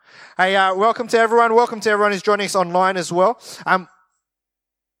Hey, welcome to everyone. Welcome to everyone who's joining us online as well.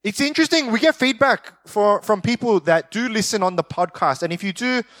 It's interesting. We get feedback from people that do listen on the podcast. And if you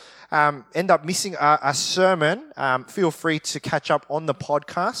do end up missing a sermon, feel free to catch up on the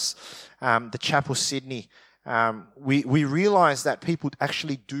podcast, the Chapel Sydney. We realize that people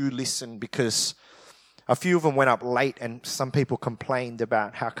actually do listen because a few of them went up late and some people complained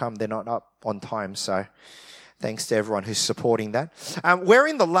about how come they're not up on time. So thanks to everyone who's supporting that. We're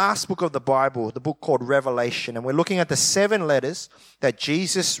in the last book of the Bible, the book called Revelation, and we're looking at the 7 letters that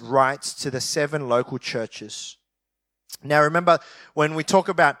Jesus writes to the 7 local churches. Now remember, when we talk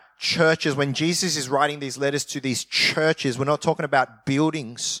about churches, when Jesus is writing these letters to these churches, we're not talking about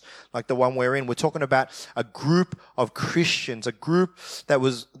buildings like the one we're in. We're talking about a group of Christians, a group that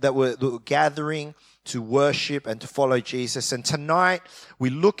were gathering to worship and to follow Jesus. And tonight we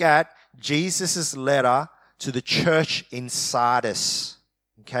look at Jesus' letter to the church in Sardis.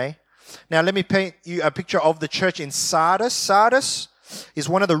 Okay? Now let me paint you a picture of the church in Sardis. Sardis is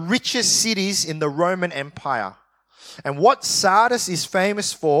one of the richest cities in the Roman Empire. And what Sardis is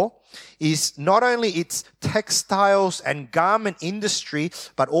famous for is not only its textiles and garment industry,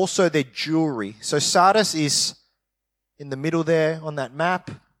 but also their jewelry. So Sardis is in the middle there on that map.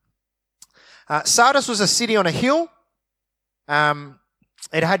 Sardis was a city on a hill.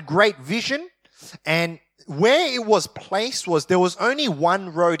 It had great vision, and where it was placed was there was only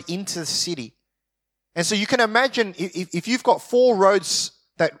one road into the city. And so you can imagine if you've got 4 roads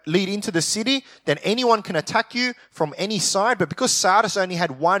that lead into the city, then anyone can attack you from any side. But because Sardis only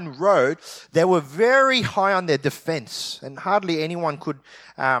had one road, they were very high on their defense and hardly anyone could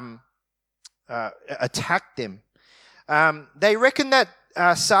attack them. They reckon that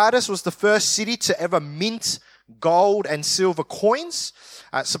Sardis was the first city to ever mint gold and silver coins.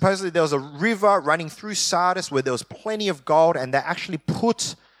 Supposedly there was a river running through Sardis where there was plenty of gold, and they actually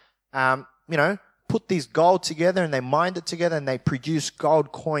put these gold together and they mined it together and they produced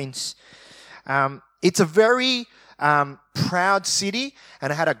gold coins. It's a very proud city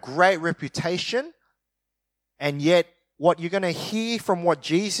and it had a great reputation. And yet what you're going to hear from what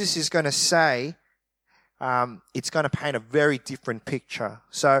Jesus is going to say, it's going to paint a very different picture.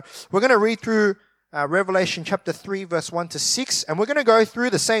 So we're going to read through Revelation chapter 3, verse 1 to 6, and we're going to go through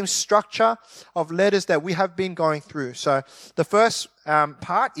the same structure of letters that we have been going through. So the first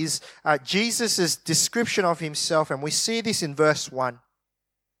part is Jesus' description of himself, and we see this in verse 1.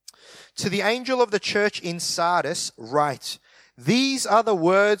 To the angel of the church in Sardis write, these are the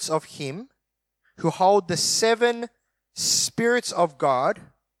words of him who hold the 7 spirits of God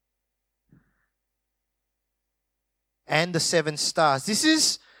and the 7 stars. This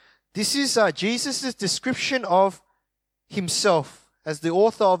is Jesus' description of himself as the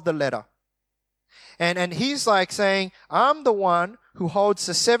author of the letter. And he's like saying, I'm the one who holds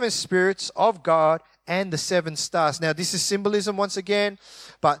the 7 spirits of God and the 7 stars. Now, this is symbolism once again,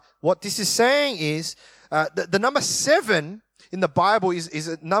 but what this is saying is the number 7 in the Bible is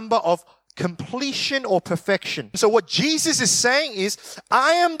a number of completion or perfection. So what Jesus is saying is,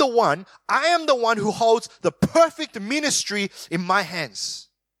 I am the one who holds the perfect ministry in my hands.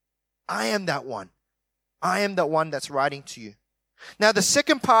 I am that one. I am the one that's writing to you. Now, the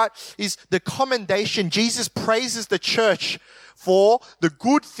second part is the commendation. Jesus praises the church for the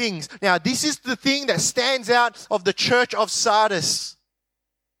good things. Now, this is the thing that stands out of the church of Sardis.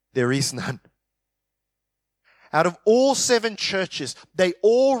 There is none. Out of all 7 churches, they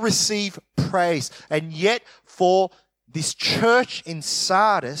all receive praise. And yet, for this church in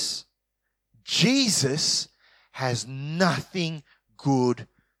Sardis, Jesus has nothing good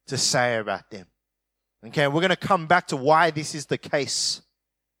to say about them. Okay, we're going to come back to why this is the case.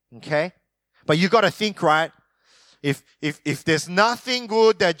 Okay? But you got to think, right? If there's nothing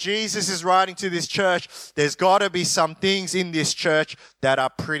good that Jesus is writing to this church, there's got to be some things in this church that are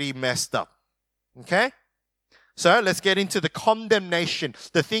pretty messed up. Okay? So let's get into the condemnation,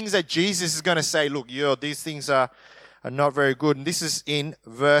 the things that Jesus is going to say, look, these things are not very good. And this is in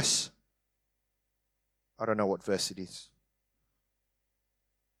verse, I don't know what verse it is.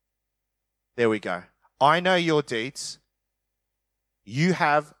 There we go. I know your deeds. You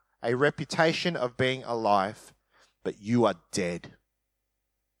have a reputation of being alive, but you are dead.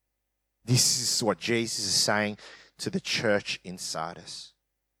 This is what Jesus is saying to the church in Sardis.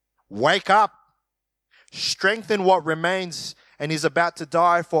 Wake up, strengthen what remains and is about to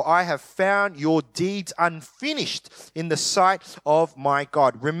die, for I have found your deeds unfinished in the sight of my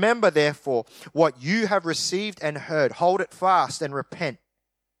God. Remember, therefore, what you have received and heard. Hold it fast and repent.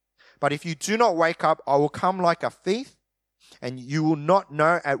 But if you do not wake up, I will come like a thief, and you will not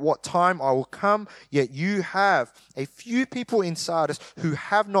know at what time I will come. Yet you have a few people in Sardis who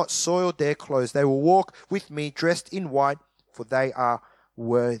have not soiled their clothes. They will walk with me dressed in white, for they are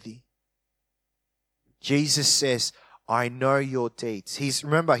worthy. Jesus says, I know your deeds. He's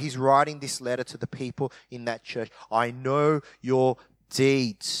writing this letter to the people in that church. I know your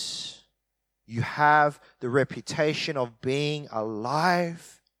deeds. You have the reputation of being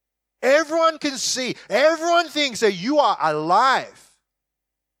alive. Everyone can see. Everyone thinks that you are alive.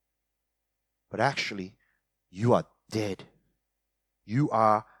 But actually, you are dead. You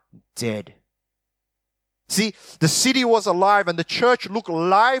are dead. See, the city was alive and the church looked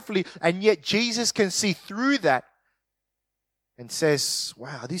lively, and yet Jesus can see through that and says,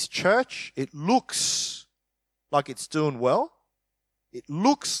 wow, this church, it looks like it's doing well. It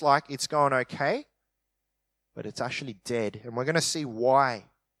looks like it's going okay, but it's actually dead. And we're going to see why.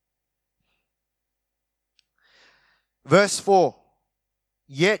 Verse 4,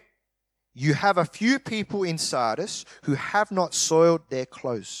 yet you have a few people in Sardis who have not soiled their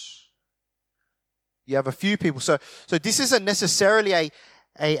clothes. You have a few people. So this isn't necessarily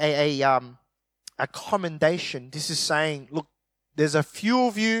a commendation. This is saying, look, there's a few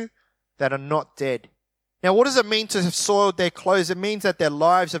of you that are not dead. Now, what does it mean to have soiled their clothes? It means that their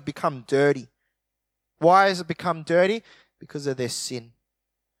lives have become dirty. Why has it become dirty? Because of their sin.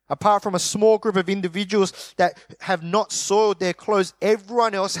 Apart from a small group of individuals that have not soiled their clothes,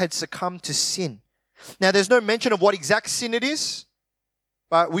 everyone else had succumbed to sin. Now, there's no mention of what exact sin it is,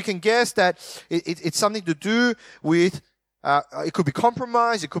 but we can guess that it's something to do with, it could be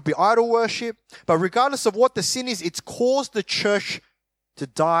compromise, it could be idol worship. But regardless of what the sin is, it's caused the church to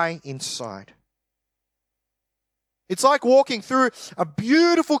die inside. It's like walking through a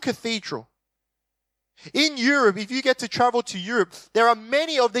beautiful cathedral. In Europe, if you get to travel to Europe, there are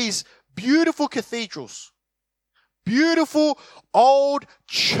many of these beautiful cathedrals. Beautiful old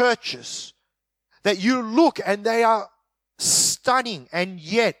churches that you look and they are stunning, and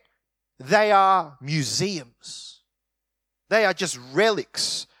yet they are museums. They are just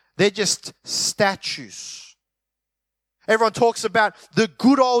relics. They're just statues. Everyone talks about the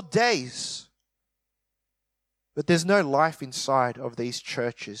good old days. But there's no life inside of these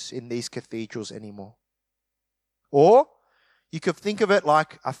churches, in these cathedrals anymore. Or you could think of it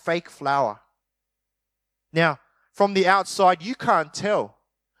like a fake flower. Now, from the outside, you can't tell.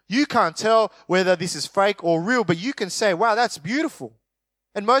 You can't tell whether this is fake or real, but you can say, wow, that's beautiful.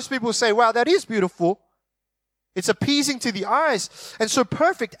 And most people say, wow, that is beautiful. It's appeasing to the eyes and so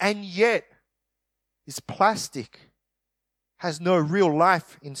perfect, and yet it's plastic, has no real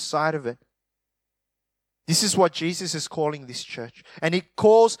life inside of it. This is what Jesus is calling this church. And he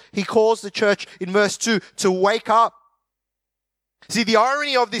calls the church in verse 2 to wake up. See, the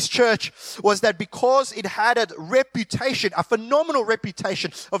irony of this church was that because it had a reputation, a phenomenal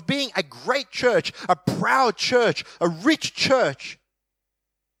reputation of being a great church, a proud church, a rich church,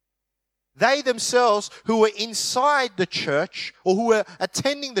 they themselves who were inside the church or who were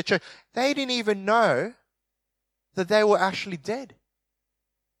attending the church, they didn't even know that they were actually dead.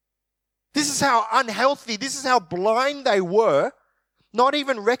 This is how unhealthy, this is how blind they were, not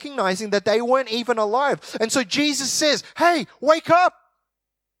even recognizing that they weren't even alive. And so Jesus says, hey, wake up.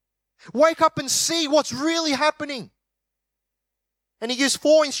 Wake up and see what's really happening. And he gives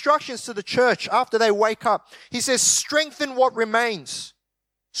 4 instructions to the church after they wake up. He says, strengthen what remains.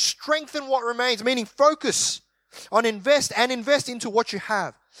 Strengthen what remains, meaning focus on invest into what you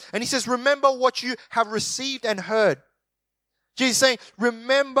have. And he says, remember what you have received and heard. Jesus is saying,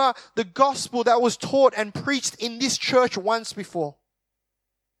 remember the gospel that was taught and preached in this church once before.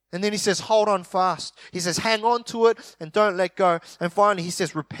 And then he says, hold on fast. He says, hang on to it and don't let go. And finally, he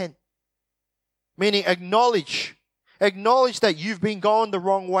says, repent. Meaning acknowledge that you've been going the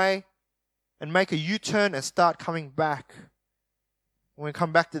wrong way and make a U-turn and start coming back. We're going to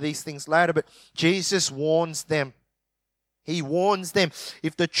come back to these things later, but Jesus warns them. He warns them,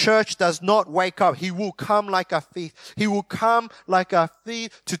 if the church does not wake up, he will come like a thief. He will come like a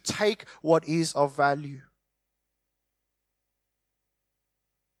thief to take what is of value.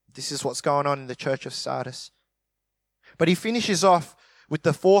 This is what's going on in the church of Sardis. But he finishes off with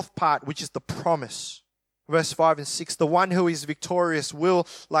the 4th part, which is the promise. Verse 5 and 6, the one who is victorious will,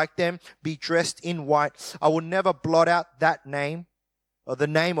 like them, be dressed in white. I will never blot out that name or the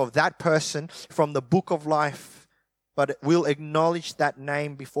name of that person from the book of life, but will acknowledge that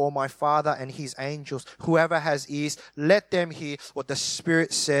name before my Father and his angels. Whoever has ears, let them hear what the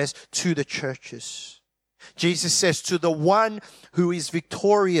Spirit says to the churches. Jesus says, to the one who is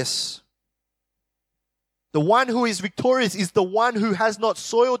victorious, The one who is victorious is the one who has not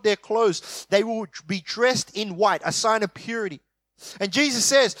soiled their clothes. They will be dressed in white, a sign of purity. And Jesus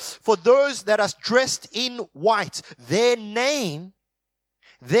says, for those that are dressed in white, their name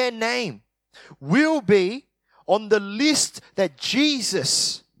will be on the list that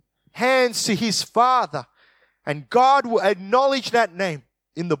Jesus hands to his Father. And God will acknowledge that name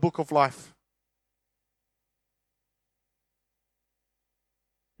in the book of life.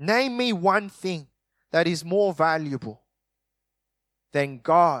 Name me one thing that is more valuable than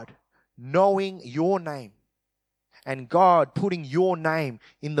God knowing your name and God putting your name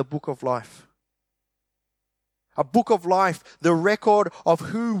in the book of life. A book of life, the record of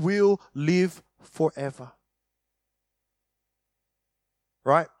who will live forever.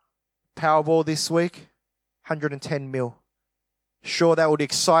 Right? Powerball this week, 110 mil. Sure, that would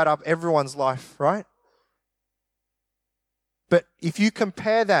excite up everyone's life, right? But if you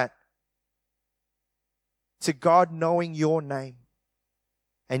compare that to God knowing your name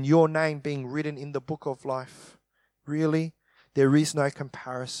and your name being written in the book of life, really, there is no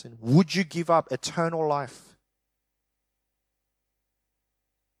comparison. Would you give up eternal life?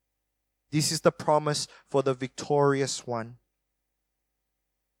 This is the promise for the victorious one.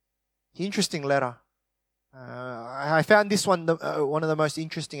 Interesting letter. I found this one one of the most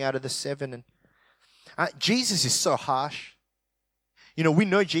interesting out of the 7. And Jesus is so harsh. You know, we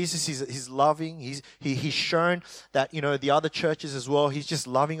know Jesus is loving. He's shown that, you know, the other churches as well, he's just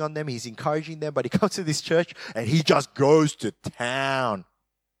loving on them. He's encouraging them. But he comes to this church and he just goes to town.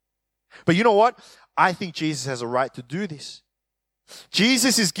 But you know what? I think Jesus has a right to do this.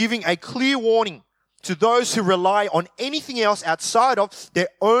 Jesus is giving a clear warning to those who rely on anything else outside of their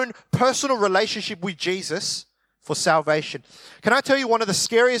own personal relationship with Jesus for salvation. Can I tell you one of the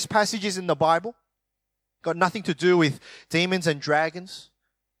scariest passages in the Bible? Got nothing to do with demons and dragons.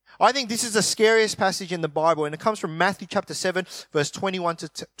 I think this is the scariest passage in the Bible, and it comes from Matthew chapter 7, verse 21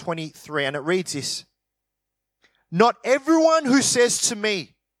 to 23, and it reads this. Not everyone who says to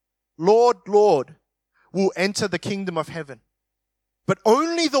me, Lord, Lord, will enter the kingdom of heaven, but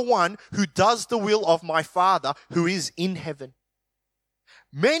only the one who does the will of my Father who is in heaven.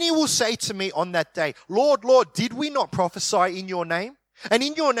 Many will say to me on that day, Lord, Lord, did we not prophesy in your name? And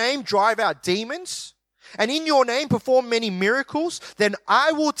in your name drive out demons? And in your name perform many miracles? Then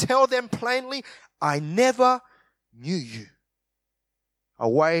I will tell them plainly, I never knew you.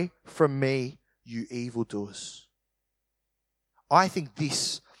 Away from me, you evildoers. I think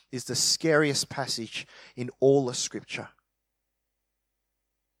this is the scariest passage in all of Scripture.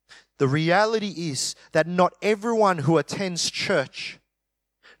 The reality is that not everyone who attends church,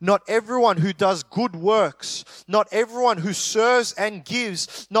 not everyone who does good works, not everyone who serves and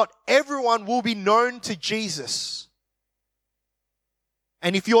gives, not everyone will be known to Jesus.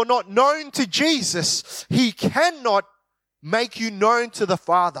 And if you're not known to Jesus, He cannot make you known to the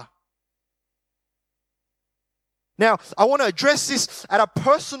Father. Now, I want to address this at a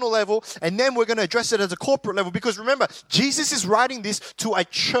personal level, and then we're going to address it at a corporate level, because remember, Jesus is writing this to a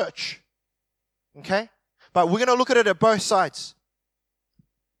church. Okay? But we're going to look at it at both sides.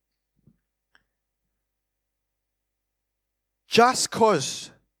 Just because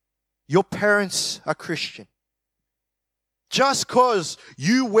your parents are Christian, just because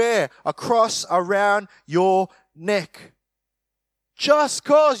you wear a cross around your neck, just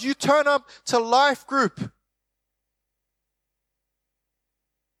because you turn up to life group,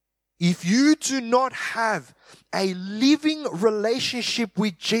 if you do not have a living relationship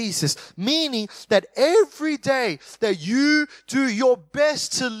with Jesus, meaning that every day that you do your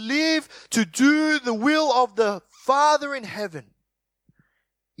best to live, to do the will of the Father in heaven,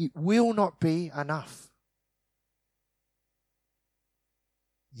 it will not be enough.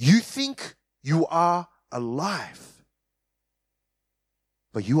 You think you are alive,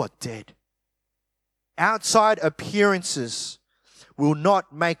 but you are dead. Outside appearances will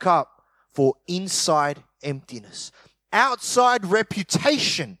not make up for inside emptiness. Outside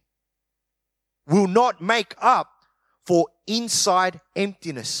reputation will not make up for inside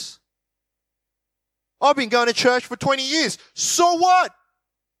emptiness. I've been going to church for 20 years. So what?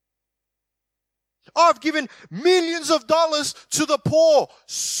 I've given millions of dollars to the poor.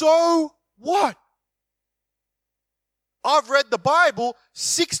 So what? I've read the Bible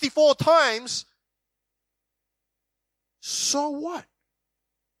 64 times. So what?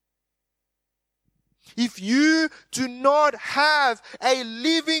 If you do not have a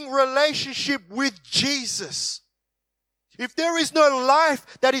living relationship with Jesus, if there is no life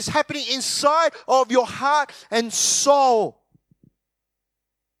that is happening inside of your heart and soul,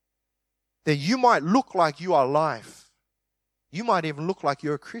 then you might look like you are alive. You might even look like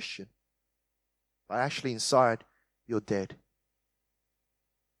you're a Christian. but actually inside, you're dead.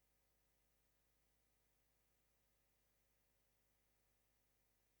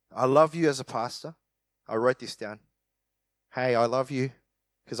 I love you as a pastor. I wrote this down. Hey, I love you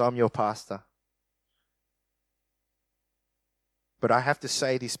because I'm your pastor. But I have to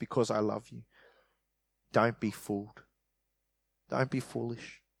say this because I love you. Don't be fooled. Don't be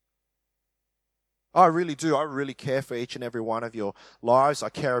foolish. I really do. I really care for each and every one of your lives. I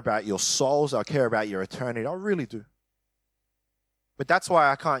care about your souls. I care about your eternity. I really do. But that's why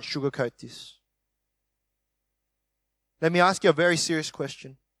I can't sugarcoat this. Let me ask you a very serious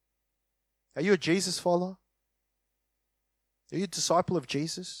question. Are you a Jesus follower? Are you a disciple of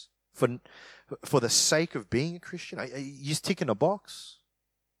Jesus for the sake of being a Christian? Are you just ticking a box?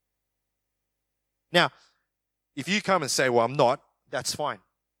 Now, if you come and say, well, I'm not, that's fine.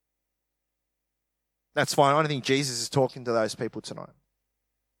 That's fine. I don't think Jesus is talking to those people tonight.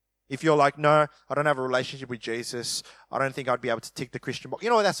 If you're like, no, I don't have a relationship with Jesus, I don't think I'd be able to tick the Christian box. You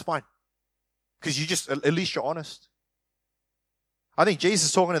know what? That's fine. Because at least you're honest. I think Jesus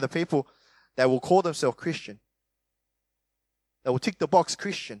is talking to the people that will call themselves Christian. They will tick the box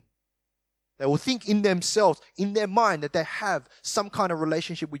Christian. They will think in themselves, in their mind, that they have some kind of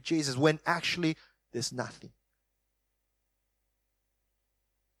relationship with Jesus when actually there's nothing.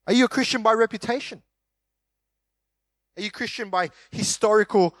 Are you a Christian by reputation? Are you Christian by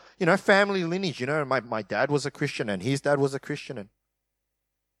historical, family lineage? My dad was a Christian and his dad was a Christian. And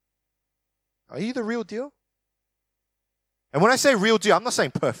are you the real deal? And when I say real deal, I'm not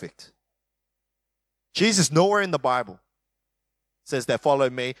saying perfect. Jesus, nowhere in the Bible says that follow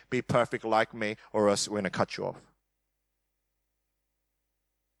me, be perfect like me, or else we're going to cut you off.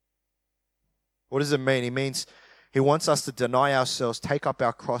 What does it mean? It means he wants us to deny ourselves, take up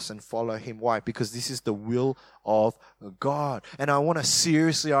our cross and follow him. Why? Because this is the will of God. And I want to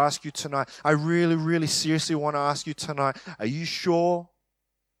seriously ask you tonight, I really, really seriously want to ask you tonight, are you sure?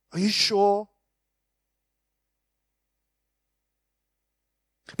 Are you sure?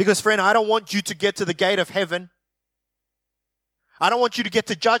 Because friend, I don't want you to get to the gate of heaven. I don't want you to get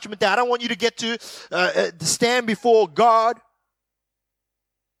to judgment day. I don't want you to get to stand before God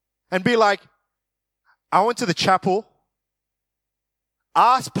and be like, I went to the chapel.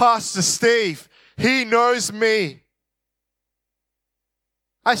 Ask Pastor Steve. He knows me.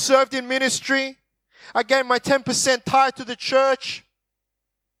 I served in ministry. I gave my 10% tithe to the church.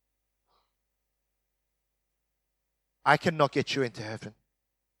 I cannot get you into heaven.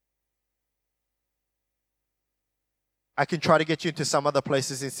 I can try to get you into some other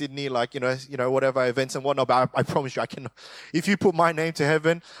places in Sydney, like, whatever events and whatnot, but I promise you, I cannot. If you put my name to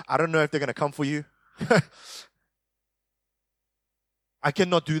heaven, I don't know if they're going to come for you. I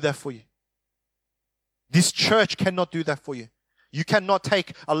cannot do that for you. This church cannot do that for you. You cannot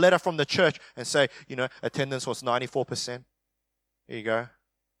take a letter from the church and say, attendance was 94%. Here you go.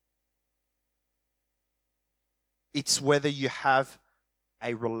 It's whether you have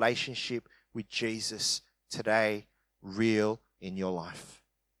a relationship with Jesus today, real in your life.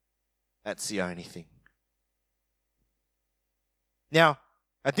 That's the only thing. Now,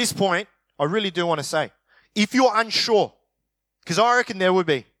 at this point, I really do want to say, if you're unsure, because I reckon there would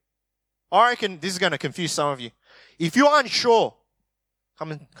be, I reckon this is going to confuse some of you. If you're unsure,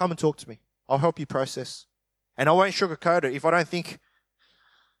 come and talk to me. I'll help you process. And I won't sugarcoat it. If I don't think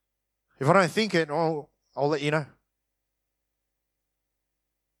it, I'll let you know.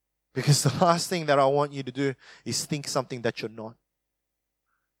 Because the last thing that I want you to do is think something that you're not.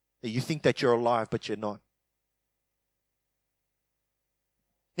 That you think that you're alive, but you're not.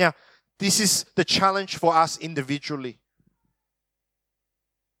 Now, this is the challenge for us individually.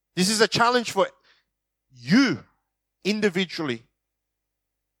 This is a challenge for you individually.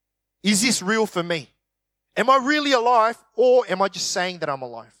 Is this real for me? Am I really alive, or am I just saying that I'm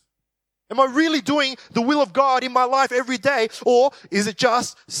alive? Am I really doing the will of God in my life every day, or is it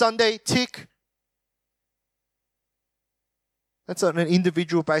just Sunday tick? That's on an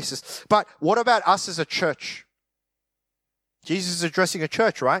individual basis. But what about us as a church? Jesus is addressing a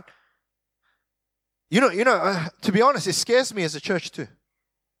church, right? To be honest, it scares me as a church too.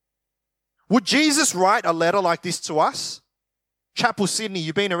 Would Jesus write a letter like this to us? Chapel Sydney,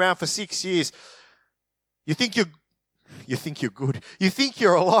 you've been around for 6 years. You think you're good. You think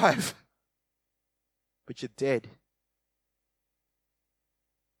you're alive. But you're dead.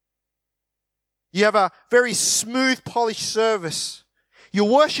 You have a very smooth, polished service. Your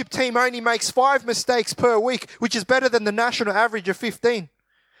worship team only makes 5 mistakes per week, which is better than the national average of 15.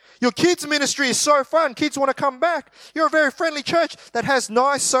 Your kids' ministry is so fun. Kids want to come back. You're a very friendly church that has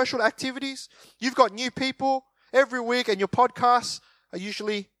nice social activities. You've got new people every week, and your podcasts are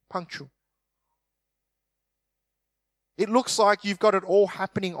usually punctual. It looks like you've got it all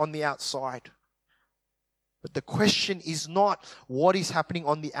happening on the outside. But the question is not what is happening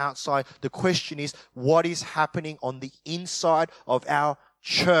on the outside. The question is what is happening on the inside of our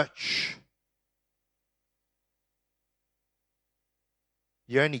church.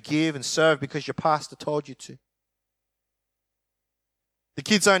 You only give and serve because your pastor told you to. The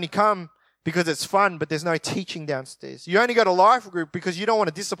kids only come because it's fun, but there's no teaching downstairs. You only go to life group because you don't want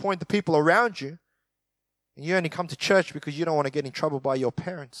to disappoint the people around you. And you only come to church because you don't want to get in trouble by your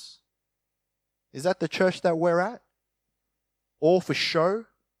parents. Is that the church that we're at? All for show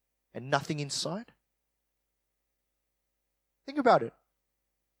and nothing inside? Think about it.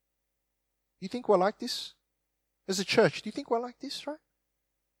 You think we're like this? As a church, do you think we're like this, right?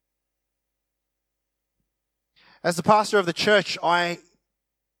 As the pastor of the church, I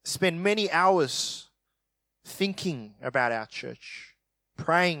spend many hours thinking about our church,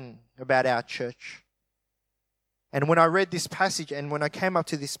 praying about our church. And when I read this passage, and when I came up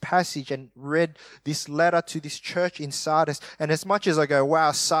to this passage and read this letter to this church in Sardis, and as much as I go,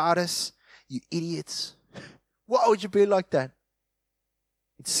 wow, Sardis, you idiots, why would you be like that?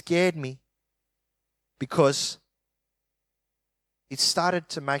 It scared me because it started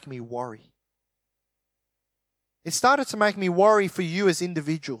to make me worry. It started to make me worry for you as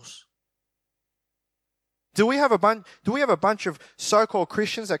individuals. Do we have a bunch of so-called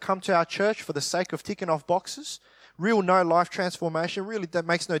Christians that come to our church for the sake of ticking off boxes? Real no life transformation, really that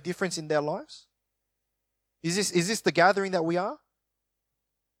makes no difference in their lives? Is this the gathering that we are?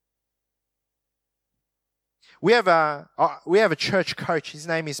 We have a church coach. His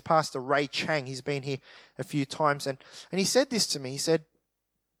name is Pastor Ray Chang. He's been here a few times, and he said this to me. He said,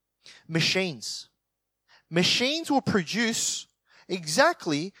 Machines will produce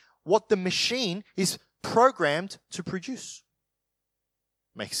exactly what the machine is programmed to produce.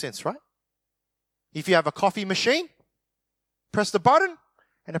 Makes sense, right? If you have a coffee machine, press the button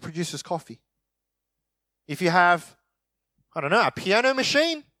and it produces coffee. If you have, a piano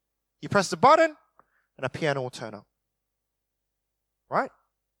machine, you press the button and a piano will turn up. Right?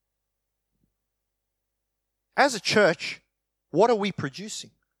 As a church, what are we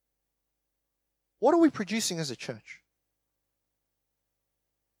producing? What are we producing as a church?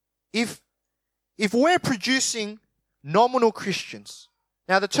 If we're producing nominal Christians,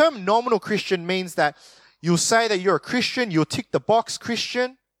 now the term nominal Christian means that you'll say that you're a Christian, you'll tick the box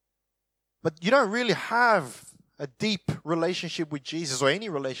Christian, but you don't really have a deep relationship with Jesus or any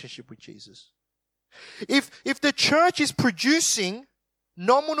relationship with Jesus. If the church is producing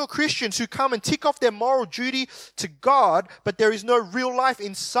nominal Christians who come and tick off their moral duty to God, but there is no real life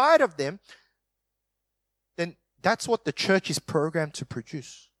inside of them, then that's what the church is programmed to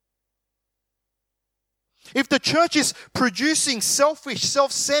produce. If the church is producing selfish,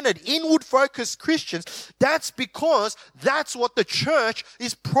 self-centered, inward-focused Christians, that's because that's what the church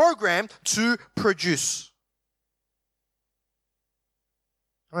is programmed to produce.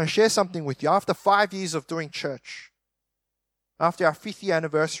 I want to share something with you. After 5 years of doing church, after our 5th year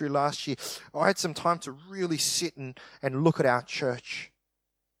anniversary last year, I had some time to really sit and look at our church.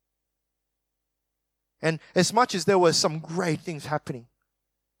 And as much as there were some great things happening,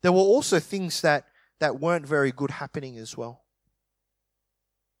 there were also things that weren't very good happening as well.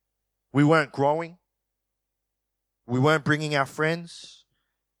 We weren't growing. We weren't bringing our friends.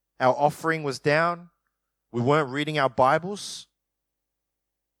 Our offering was down. We weren't reading our Bibles.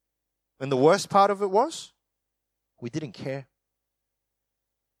 And the worst part of it was, we didn't care.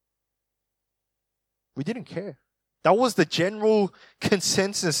 We didn't care. That was the general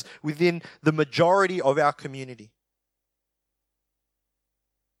consensus within the majority of our community.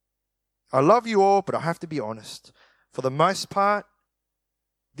 I love you all, but I have to be honest. For the most part,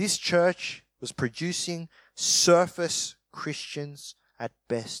 this church was producing surface Christians at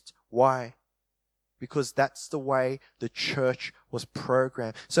best. Why? Because that's the way the church was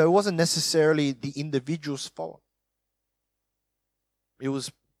programmed. So it wasn't necessarily the individual's fault. It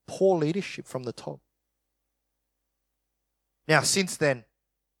was poor leadership from the top. Now, since then,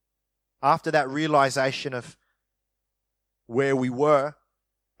 after that realization of where we were,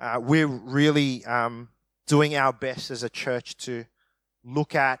 we're really doing our best as a church to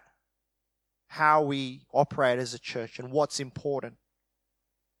look at how we operate as a church and what's important.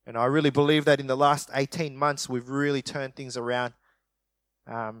 And I really believe that in the last 18 months, we've really turned things around.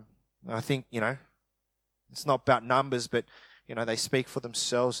 I think, it's not about numbers, but, they speak for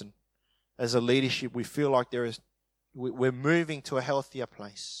themselves. And as a leadership, we feel like we're moving to a healthier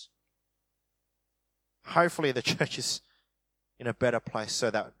place. Hopefully the church is in a better place so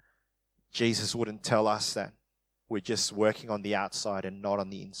that Jesus wouldn't tell us that we're just working on the outside and not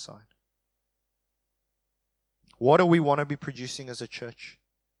on the inside. What do we want to be producing as a church?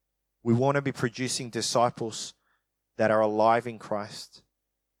 We want to be producing disciples that are alive in Christ,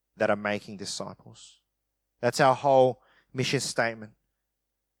 that are making disciples. That's our whole mission statement.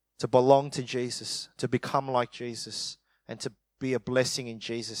 To belong to Jesus, to become like Jesus, and to be a blessing in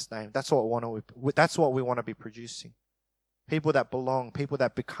Jesus' name. That's what we want to be producing. People that belong, people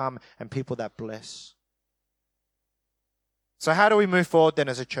that become, and people that bless. So how do we move forward then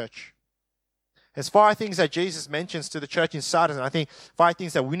as a church? There's 5 things that Jesus mentions to the church in Sardis, and I think 5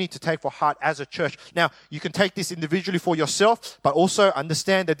 things that we need to take for heart as a church. Now, you can take this individually for yourself, but also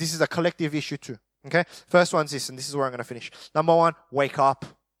understand that this is a collective issue too. Okay? First one's this, and this is where I'm going to finish. Number 1, wake up.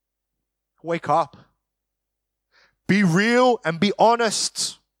 Wake up. Be real and be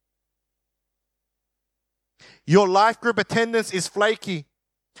honest. Your life group attendance is flaky.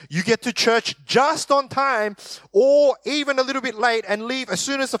 You get to church just on time or even a little bit late and leave as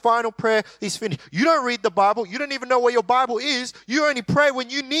soon as the final prayer is finished. You don't read the Bible. You don't even know where your Bible is. You only pray when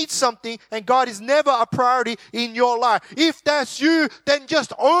you need something, and God is never a priority in your life. If that's you, then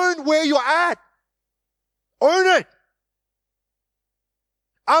just own where you're at. Own it.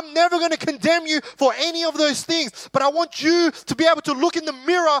 I'm never going to condemn you for any of those things, but I want you to be able to look in the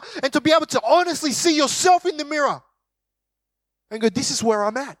mirror and to be able to honestly see yourself in the mirror and go, this is where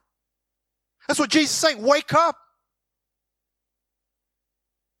I'm at. That's what Jesus is saying. Wake up.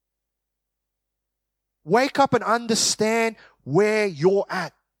 Wake up and understand where you're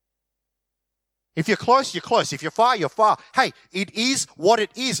at. If you're close, you're close. If you're far, you're far. Hey, it is what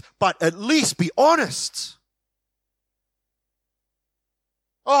it is, but at least be honest.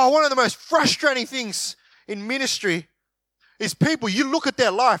 Oh, one of the most frustrating things in ministry is people, you look at their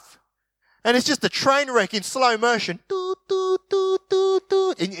life and it's just a train wreck in slow motion. Doo, doo, doo, doo,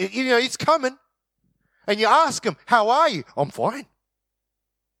 doo. And you know, it's coming. And you ask them, how are you? I'm fine.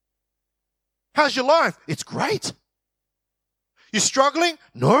 How's your life? It's great. You struggling?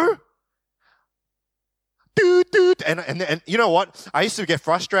 No. And you know what? I used to get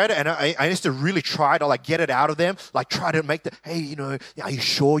frustrated, and I used to really try to get it out of them, try to make hey, are you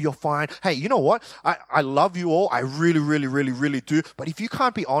sure you're fine? Hey, you know what? I love you all. I really, really, really, really do. But if you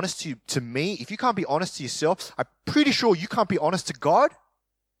can't be honest to me, if you can't be honest to yourself, I'm pretty sure you can't be honest to God.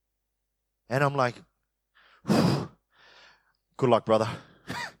 And I'm like, good luck, brother.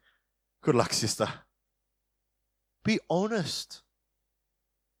 Good luck, sister. Be honest.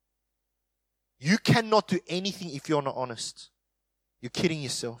 You cannot do anything if you're not honest. You're kidding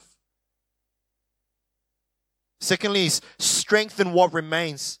yourself. Secondly is strengthen what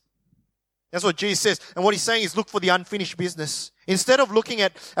remains. That's what Jesus says. And what he's saying is look for the unfinished business. Instead of looking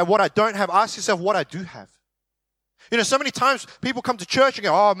at what I don't have, ask yourself what I do have. So many times people come to church and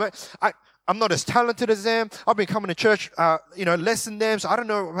go, oh, man, I'm not as talented as them. I've been coming to church, less than them, so I don't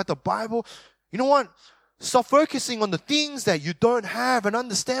know about the Bible. You know what? Stop focusing on the things that you don't have and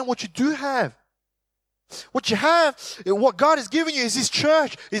understand what you do have. What you have, what God has given you is this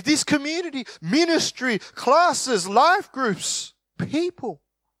church, is this community, ministry, classes, life groups, people.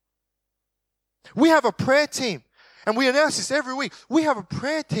 We have a prayer team, and we announce this every week. We have a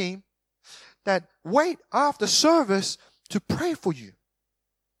prayer team that wait after service to pray for you.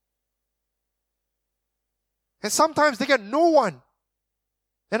 And sometimes they get no one.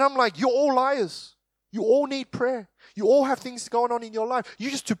 And I'm like, you're all liars. You all need prayer. You all have things going on in your life.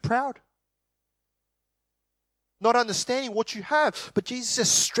 You're just too proud. Not understanding what you have. But Jesus says,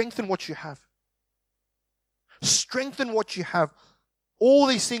 strengthen what you have. Strengthen what you have. All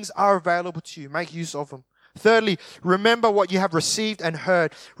these things are available to you. Make use of them. Thirdly, remember what you have received and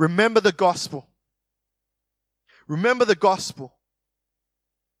heard. Remember the gospel. Remember the gospel.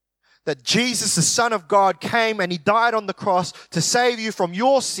 That Jesus, the Son of God, came and He died on the cross to save you from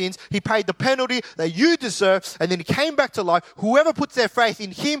your sins. He paid the penalty that you deserve, and then He came back to life. Whoever puts their faith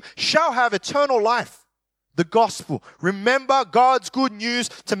in Him shall have eternal life. The gospel. Remember God's good news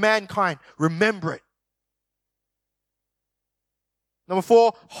to mankind. Remember it. Number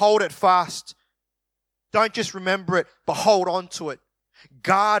 4, hold it fast. Don't just remember it, but hold on to it.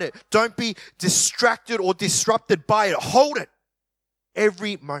 Guard it. Don't be distracted or disrupted by it. Hold it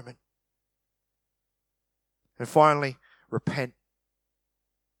every moment. And finally, repent.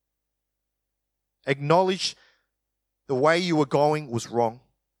 Acknowledge the way you were going was wrong.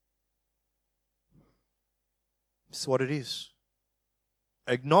 It's what it is.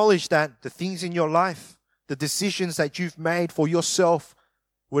 Acknowledge that the things in your life, the decisions that you've made for yourself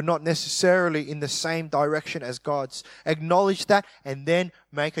were not necessarily in the same direction as God's. Acknowledge that and then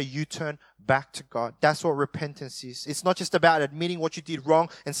make a U-turn back to God. That's what repentance is. It's not just about admitting what you did wrong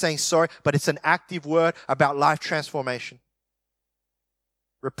and saying sorry, but it's an active word about life transformation.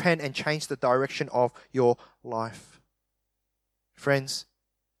 repent and change the direction of your life. Friends,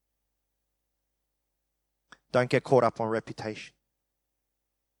 don't get caught up on reputation.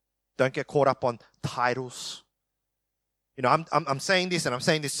 Don't get caught up on titles. You know, I'm saying this, and I'm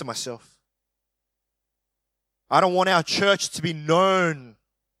saying this to myself. I don't want our church to be known.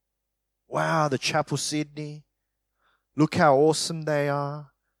 Wow, the Chapel Sydney. Look how awesome they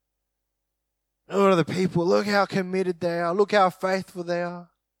are. Look at the people. Look how committed they are. Look how faithful they are.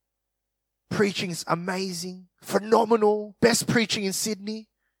 Preaching's amazing. Phenomenal. Best preaching in Sydney.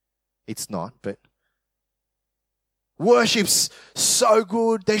 It's not, but worship's so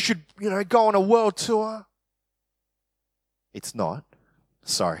good. They should, go on a world tour. It's not.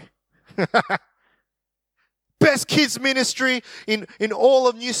 Sorry. Best kids ministry in all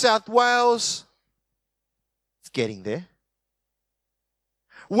of New South Wales. It's getting there.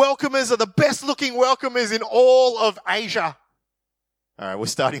 Welcomers are the best looking welcomers in all of Asia. All right, we're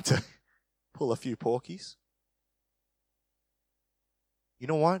starting to pull a few porkies. You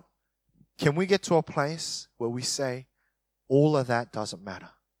know what? Can we get to a place where we say all of that doesn't matter?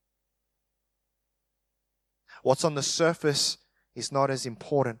 What's on the surface is not as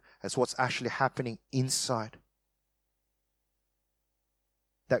important as what's actually happening inside.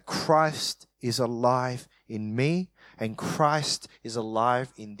 That Christ is alive in me and Christ is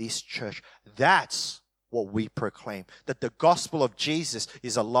alive in this church. That's what we proclaim. That the gospel of Jesus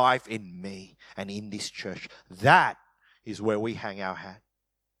is alive in me and in this church. That is where we hang our hat.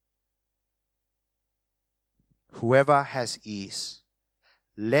 Whoever has ears,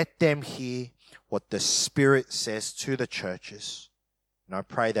 let them hear what the Spirit says to the churches. And I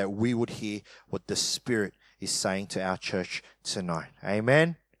pray that we would hear what the Spirit is saying to our church tonight.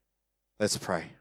 Amen. Let's pray.